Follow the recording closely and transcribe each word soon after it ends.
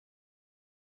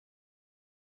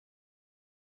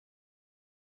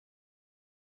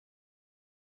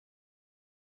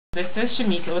This is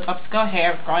Shamika with Upscale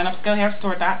Hair,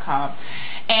 growingupscalehairstore.com,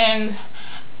 and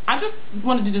I just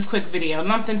want to do this quick video.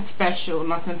 Nothing special,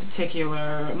 nothing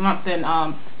particular, nothing,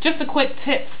 just a quick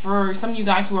tip for some of you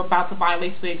guys who are about to buy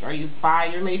lace wigs or you buy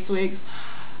your lace wigs.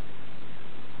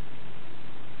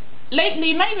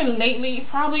 Lately, not even lately,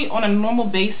 probably on a normal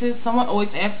basis, someone always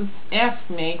asks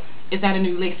me, is that a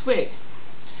new lace wig?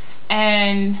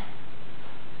 And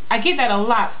I get that a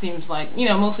lot, seems like,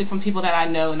 mostly from people that I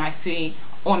know and I see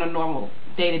on a normal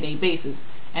day-to-day basis,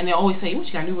 and they always say, "What,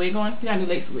 you got a new wig on? You got a new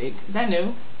lace wig? Is that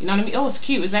new? You know what I mean? Oh, it's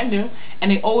cute. Is that new?" And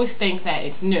they always think that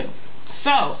it's new. So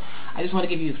I just want to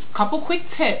give you a couple quick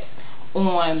tips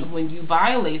on when you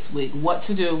buy a lace wig, what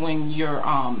to do when you're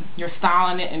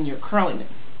styling it and you're curling it.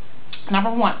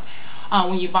 Number one,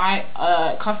 when you buy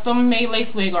a custom-made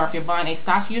lace wig, or if you're buying a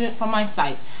stock unit from my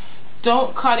site,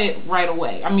 don't cut it right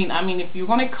away. I mean, if you're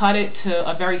going to cut it to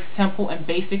a very simple and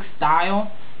basic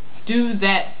style, do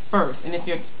that first. And if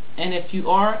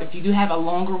you do have a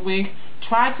longer wig,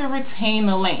 try to retain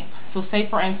the length. So say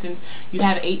for instance you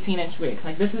have an 18-inch wig.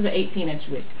 Like this is an 18-inch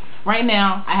wig. Right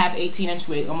now I have an 18-inch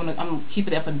wig. I'm gonna keep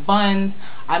it up in buns.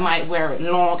 I might wear it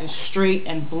long and straight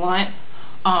and blunt.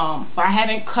 But I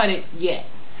haven't cut it yet.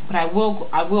 But I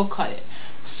will cut it.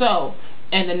 So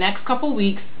in the next couple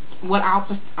weeks,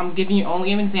 I'm giving you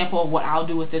only an example of what I'll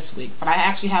do with this wig, but I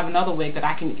actually have another wig that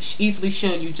I can easily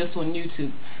show you just on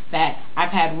YouTube, that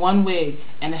I've had one wig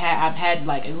and I've had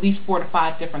like at least 4 to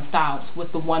 5 different styles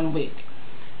with the one wig.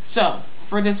 So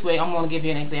for this wig, I'm going to give you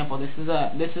an example. This is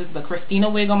the Christina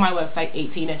wig on my website,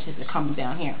 18 inches. It comes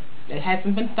down here. It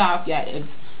hasn't been styled yet. It's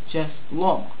just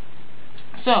long.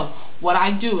 So what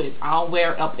I do is I'll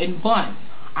wear it up in buns.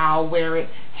 I'll wear it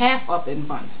half up in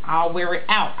buns. I'll wear it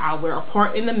out. I'll wear a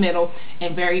part in the middle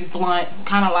and very blunt,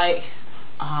 kind of like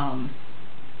a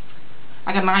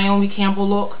Naomi Campbell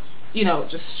look,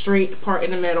 just straight part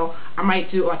in the middle. I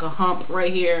might do like a hump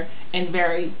right here and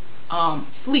very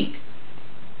sleek.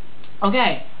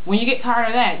 Okay, when you get tired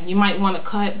of that, you might want to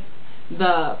cut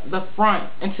the front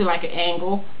into like an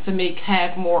angle to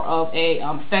have more of a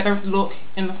feathered look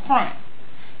in the front.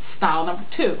 Style number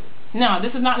 2. Now,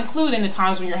 this is not including the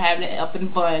times when you're having it up in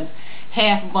buns,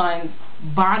 half buns,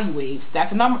 body waves.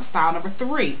 That's style number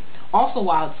 3. Also,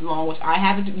 while it's long, which I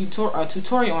have a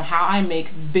tutorial on how I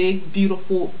make big,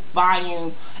 beautiful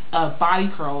volume body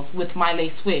curls with my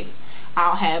lace wigs.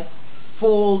 I'll have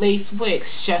full lace wigs,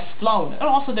 just flowing. It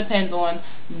also depends on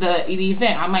the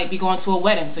event. I might be going to a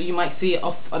wedding, so you might see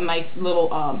a nice little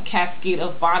cascade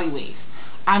of body waves.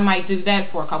 I might do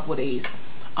that for a couple of days.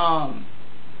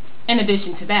 In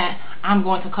addition to that, I'm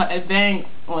going to cut a bang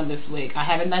on this wig. I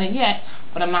haven't done it yet,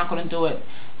 but I'm not going to do it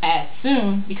as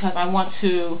soon because I want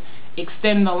to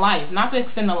extend the life, not to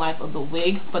extend the life of the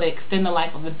wig, but extend the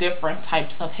life of the different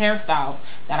types of hairstyles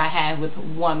that I have with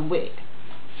one wig.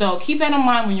 So keep that in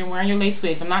mind when you're wearing your lace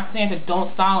wigs. I'm not saying that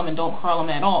don't style them and don't curl them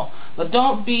at all, but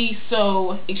don't be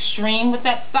so extreme with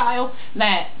that style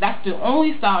that that's the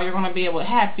only style you're going to be able to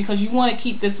have, because you want to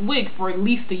keep this wig for at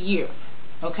least a year.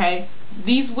 Okay?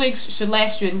 These wigs should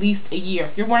last you at least a year.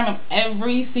 If you're wearing them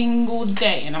every single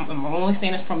day, and I'm only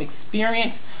saying this from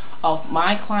experience of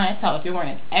my clientele, if you're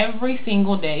wearing it every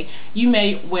single day, you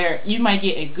might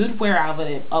get a good wear out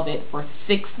of it for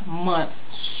 6 months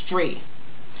straight.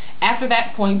 After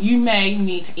that point, you may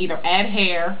need to either add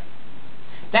hair.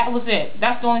 That was it.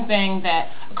 That's the only thing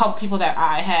that a couple people that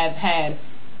I have had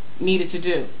needed to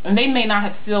do. And they may not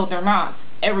have filled their knots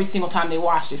every single time they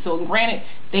washed it. So granted,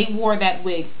 they wore that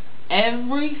wig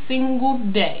every single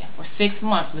day for 6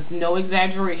 months with no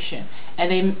exaggeration.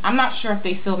 And I'm not sure if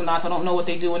they sealed the knots. I don't know what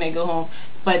they do when they go home,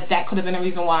 but that could have been the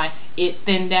reason why it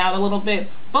thinned out a little bit.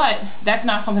 But that's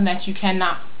not something that you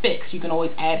cannot fix. You can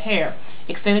always add hair,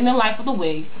 extending the life of the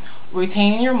wig,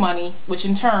 retaining your money, which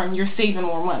in turn you're saving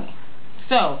more money.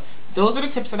 So those are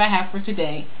the tips that I have for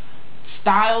today.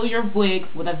 Style your wig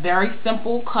with a very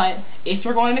simple cut if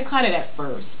you're going to cut it at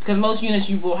first, because most units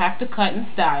you will have to cut and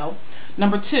style.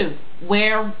 Number 2,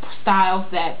 wear styles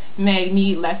that may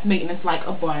need less maintenance, like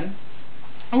a bun,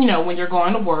 when you're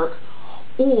going to work,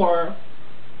 or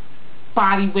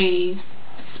body waves,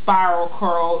 spiral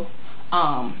curls,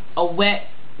 a wet,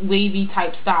 wavy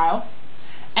type style.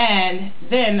 And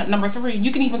then number 3,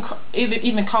 you can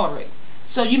even color it.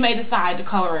 So you may decide to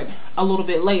color it a little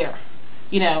bit later.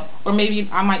 Or maybe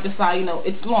I might decide,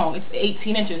 it's long, it's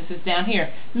 18 inches, it's down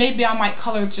here. Maybe I might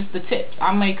color just the tips.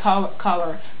 I may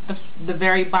color the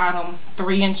very bottom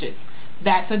 3 inches.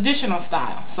 That's additional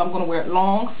style. So I'm going to wear it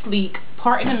long, sleek,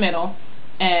 part in the middle,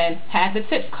 and have the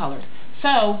tips colored.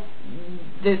 So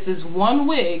this is one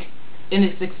wig, and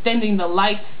it's extending the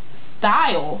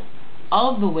lifestyle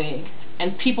of the wig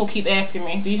and people keep asking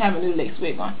me, do you have a new lace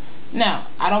wig on? Now,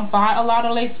 I don't buy a lot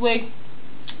of lace wigs.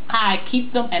 I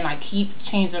keep them and I keep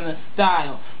changing the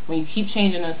style. When you keep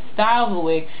changing the style of the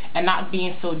wig and not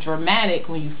being so dramatic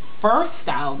when you first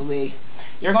style the wig,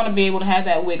 you're going to be able to have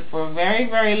that wig for a very,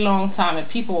 very long time, and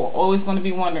people are always going to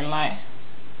be wondering, like,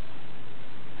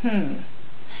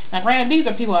 Now granted, these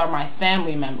are people that are my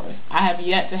family members. I have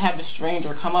yet to have a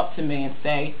stranger come up to me and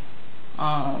say,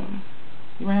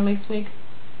 you wearing a lace wig?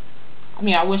 I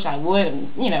mean, I wish I would,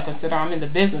 and, you know, consider I'm in the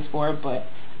business for it, but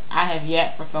I have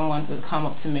yet for someone to come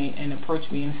up to me and approach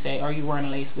me and say, are you wearing a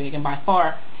lace wig? And by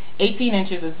far, 18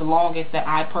 inches is the longest that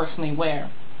I personally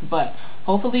wear. But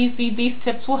hopefully these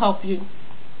tips will help you.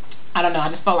 I don't know, I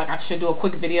just felt like I should do a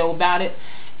quick video about it,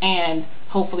 and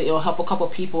hopefully it will help a couple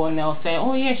people, and they'll say,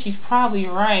 oh yeah, she's probably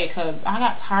right, because I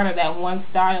got tired of that one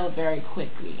style very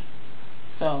quickly.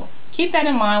 So keep that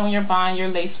in mind when you're buying your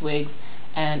lace wigs,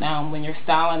 and when you're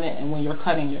styling it, and when you're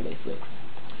cutting your lace wigs.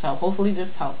 So hopefully this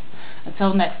helps.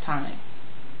 Until next time.